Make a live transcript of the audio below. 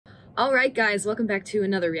Alright guys, welcome back to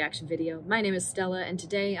another reaction video. My name is Stella, and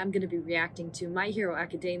today I'm going to be reacting to My Hero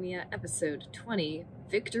Academia episode 20,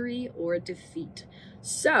 Victory or Defeat.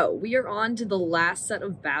 So, we are on to the last set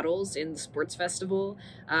of battles in the sports festival.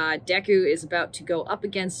 Deku is about to go up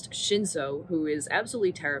against Shinso, who is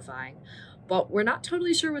absolutely terrifying. But we're not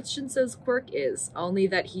totally sure what Shinso's quirk is, only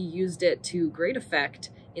that he used it to great effect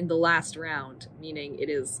in the last round, meaning it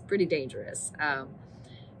is pretty dangerous.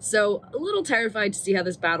 So, a little terrified to see how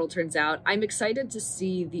this battle turns out. I'm excited to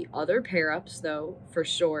see the other pair-ups, though, for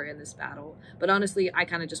sure, in this battle. But honestly, I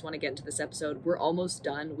kind of just want to get into this episode. We're almost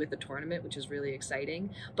done with the tournament, which is really exciting.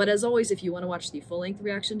 But as always, if you want to watch the full-length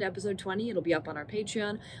reaction to episode 20, it'll be up on our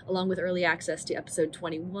Patreon, along with early access to episode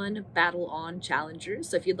 21, Battle on Challengers.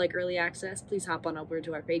 So if you'd like early access, please hop on over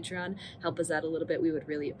to our Patreon. Help us out a little bit. We would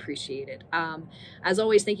really appreciate it. As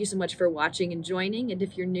always, thank you so much for watching and joining. And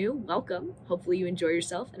if you're new, welcome. Hopefully you enjoy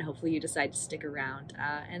yourself, and hopefully you decide to stick around.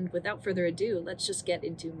 And without further ado, let's just get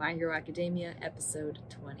into My Hero Academia episode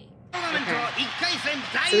 20. Okay.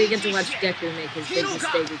 So we get to watch Deku make his big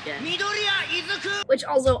mistake again. Which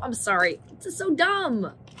also, I'm sorry, it's just so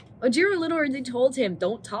dumb. Ojiro literally told him,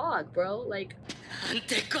 don't talk, bro. Like,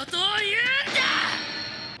 it's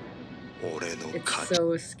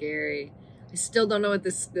so scary. I still don't know what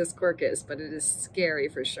this quirk is, but it is scary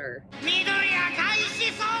for sure.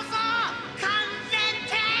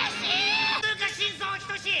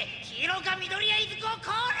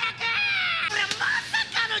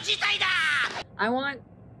 I want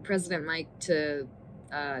President Mike to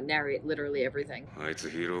narrate literally everything.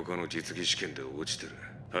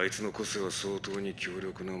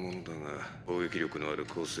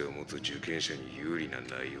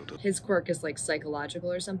 His quirk is like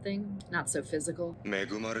psychological or something, not so physical.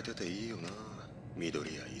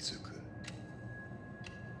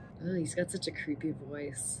 Oh, he's got such a creepy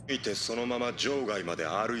voice.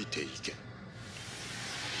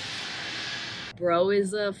 Bro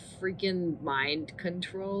is a freaking mind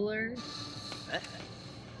controller.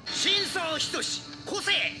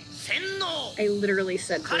 I literally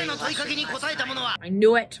said I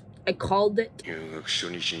knew it. I called it.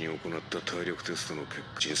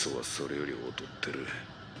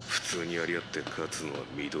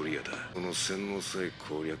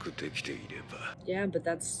 Yeah,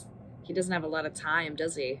 but he doesn't have a lot of time,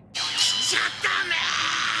 does he?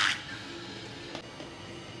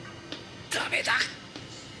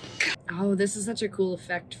 Oh, this is such a cool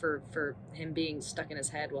effect for him being stuck in his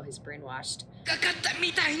head while he's brainwashed.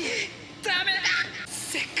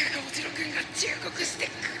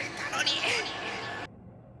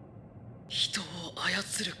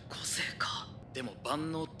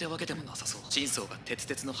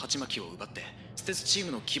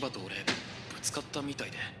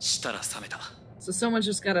 So someone's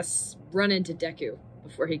just gotta run into Deku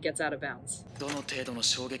before he gets out of bounds.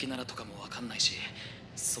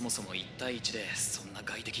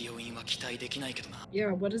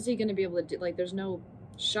 Yeah, what is he gonna be able to do? Like, there's no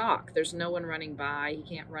shock. There's no one running by. He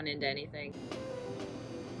can't run into anything.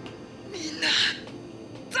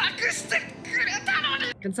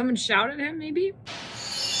 Can someone shout at him, maybe?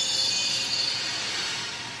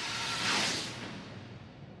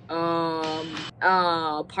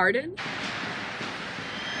 Pardon?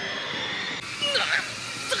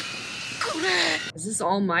 Is this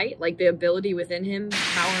All Might? Like the ability within him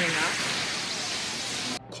powering up?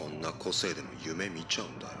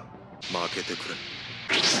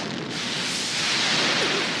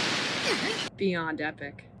 Beyond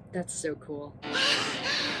epic. That's so cool.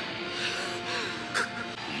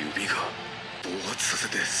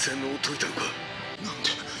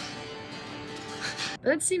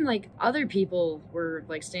 But it seemed like other people were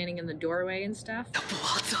like standing in the doorway and stuff.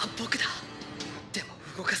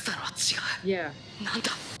 Yeah.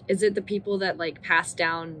 Is it the people that like passed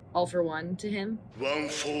down All for One to him?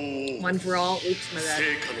 One for all? Oops, my bad.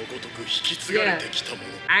 Yeah.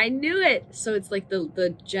 I knew it! So it's like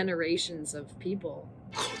the generations of people.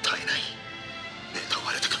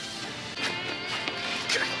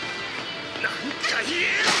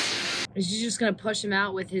 Is he just gonna push him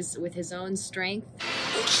out with his own strength?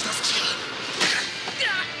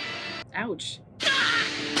 Ouch.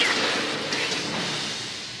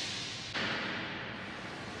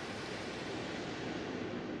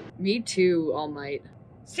 Me too, All Might.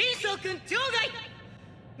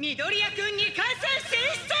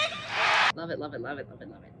 Love it, love it, love it, love it,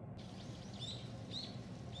 love it.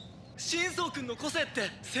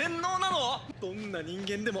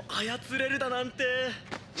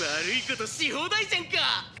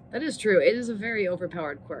 That is true. It is a very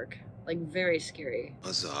overpowered quirk. Like, very scary.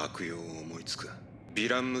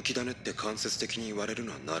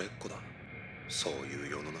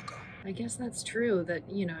 I guess that's true, that,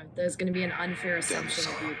 you know, there's going to be an unfair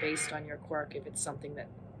assumption of you based on your quirk if it's something that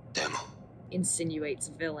insinuates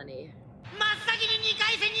villainy.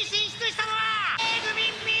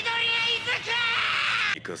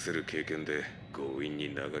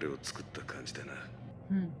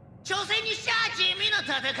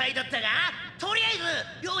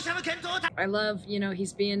 I love, you know,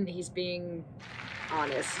 he's being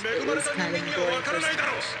honest. It was kind of boring for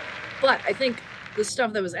us. But I think the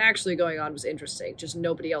stuff that was actually going on was interesting. Just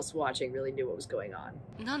nobody else watching really knew what was going on.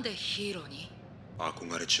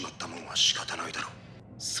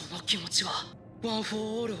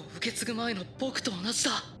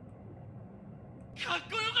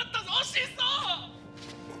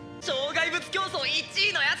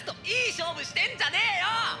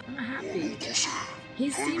 I'm happy. He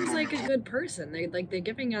seems like a good person. They're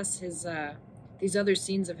giving us his these other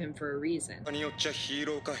scenes of him for a reason.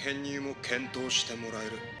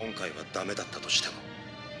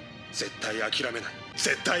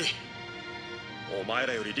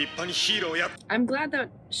 I'm glad that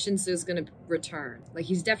Shinsu's gonna return. Like,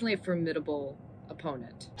 he's definitely a formidable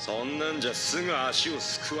opponent.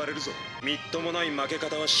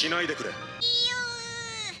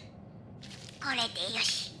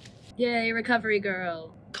 Yay, recovery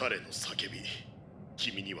girl.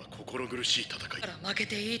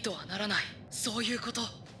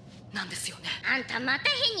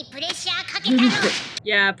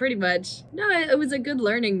 Yeah, pretty much. No, it was a good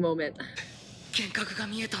learning moment.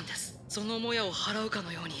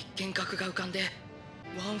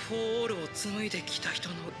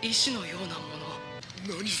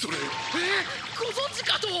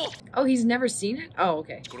 Oh, he's never seen it? Oh,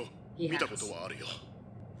 okay. He has.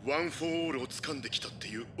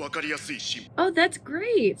 Oh, that's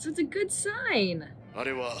great. So it's a good sign. I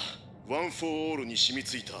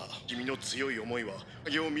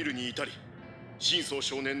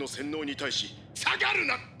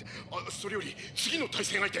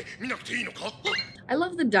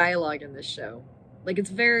love the dialogue in this show. Like, it's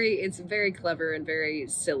very clever and very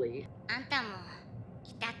silly.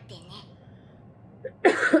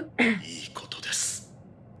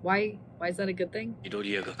 Why is that a good thing?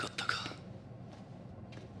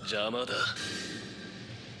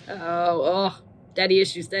 Oh, daddy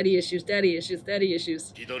issues.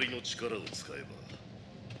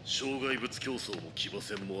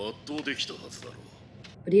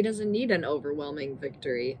 But he doesn't need an overwhelming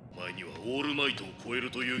victory.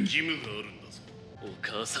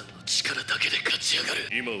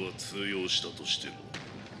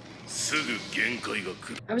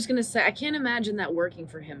 I was gonna say, I can't imagine that working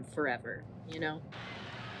for him forever, you know?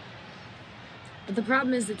 But the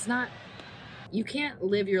problem is, it's not... You can't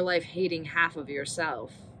live your life hating half of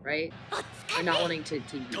yourself, right? Or not wanting to use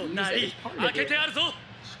it as part of it.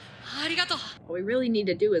 What we really need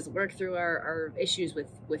to do is work through our issues with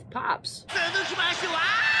Pops.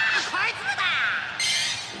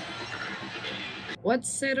 What's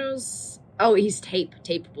Sero's... Oh, he's Tape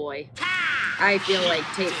Boy. I feel like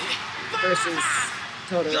Tape versus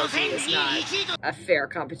Todoroki is not a fair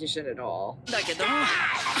competition at all.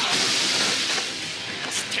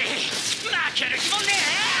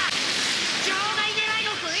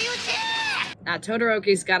 Nah,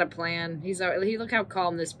 Todoroki's got a plan. Look how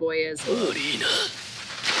calm this boy is. Ooh. Is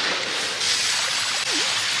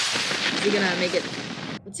he gonna make it?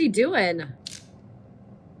 What's he doing?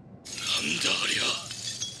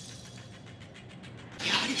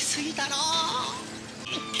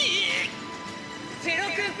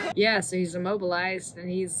 Yeah, so he's immobilized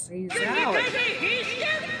and he's out.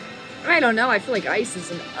 I don't know, I feel like ice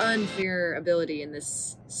is an unfair ability in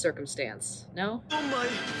this circumstance. No?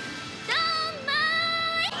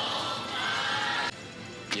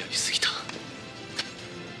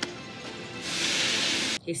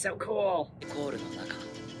 He's so cool.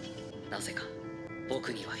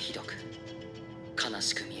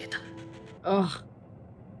 Oh.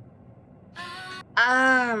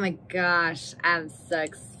 Oh my gosh, I'm so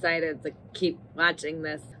excited to keep watching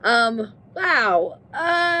this. Wow.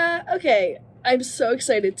 Okay. I'm so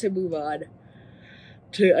excited to move on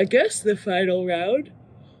to, I guess, the final round.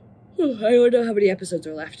 I don't know how many episodes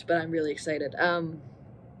are left, but I'm really excited.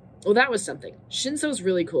 Well, that was something. Shinso's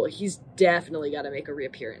really cool. He's definitely got to make a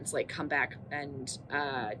reappearance, like come back and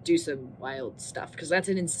do some wild stuff, because that's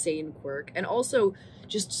an insane quirk. And also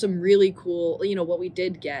just some really cool, you know, what we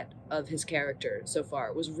did get of his character so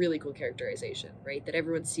far was really cool characterization, right? That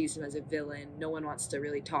everyone sees him as a villain. No one wants to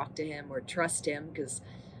really talk to him or trust him because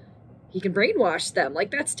he can brainwash them.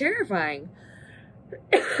 Like, that's terrifying.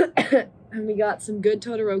 And we got some good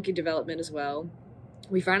Todoroki development as well.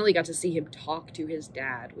 We finally got to see him talk to his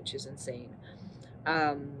dad, which is insane.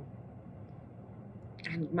 And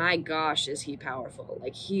my gosh, is he powerful.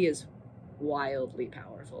 Like, he is wildly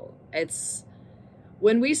powerful. It's...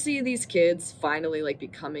 When we see these kids finally, like,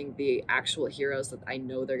 becoming the actual heroes that I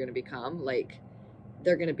know they're going to become, like,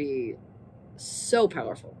 they're going to be so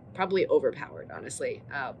powerful. Probably overpowered, honestly.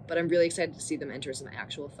 But I'm really excited to see them enter some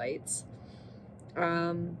actual fights.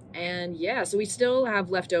 And yeah, so we still have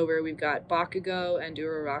left over. We've got Bakugo and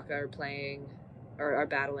Uraraka are playing, or are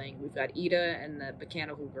battling. We've got Ida and the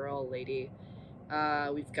mechanical girl lady.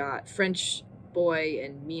 We've got French boy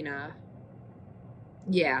and Mina.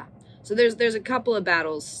 Yeah. So there's a couple of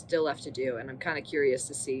battles still left to do, and I'm kind of curious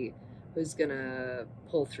to see who's gonna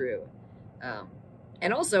pull through.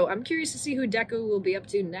 And also, I'm curious to see who Deku will be up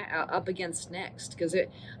against next, because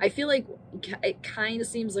I feel like it kind of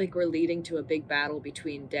seems like we're leading to a big battle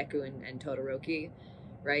between Deku and Todoroki,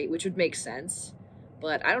 right? Which would make sense,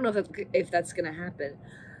 but I don't know if that's gonna happen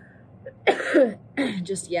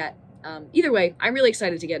just yet. Either way, I'm really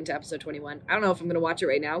excited to get into episode 21. I don't know if I'm gonna watch it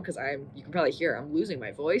right now, because you can probably hear I'm losing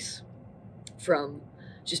my voice from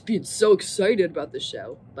just being so excited about the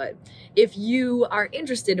show. But if you are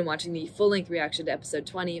interested in watching the full-length reaction to episode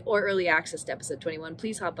 20 or early access to episode 21,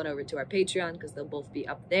 please hop on over to our Patreon, because they'll both be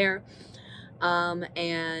up there.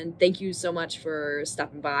 And thank you so much for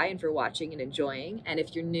stopping by and for watching and enjoying. And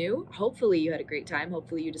if you're new, hopefully you had a great time.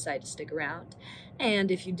 Hopefully you decide to stick around.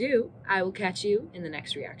 And if you do, I will catch you in the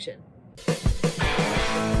next reaction.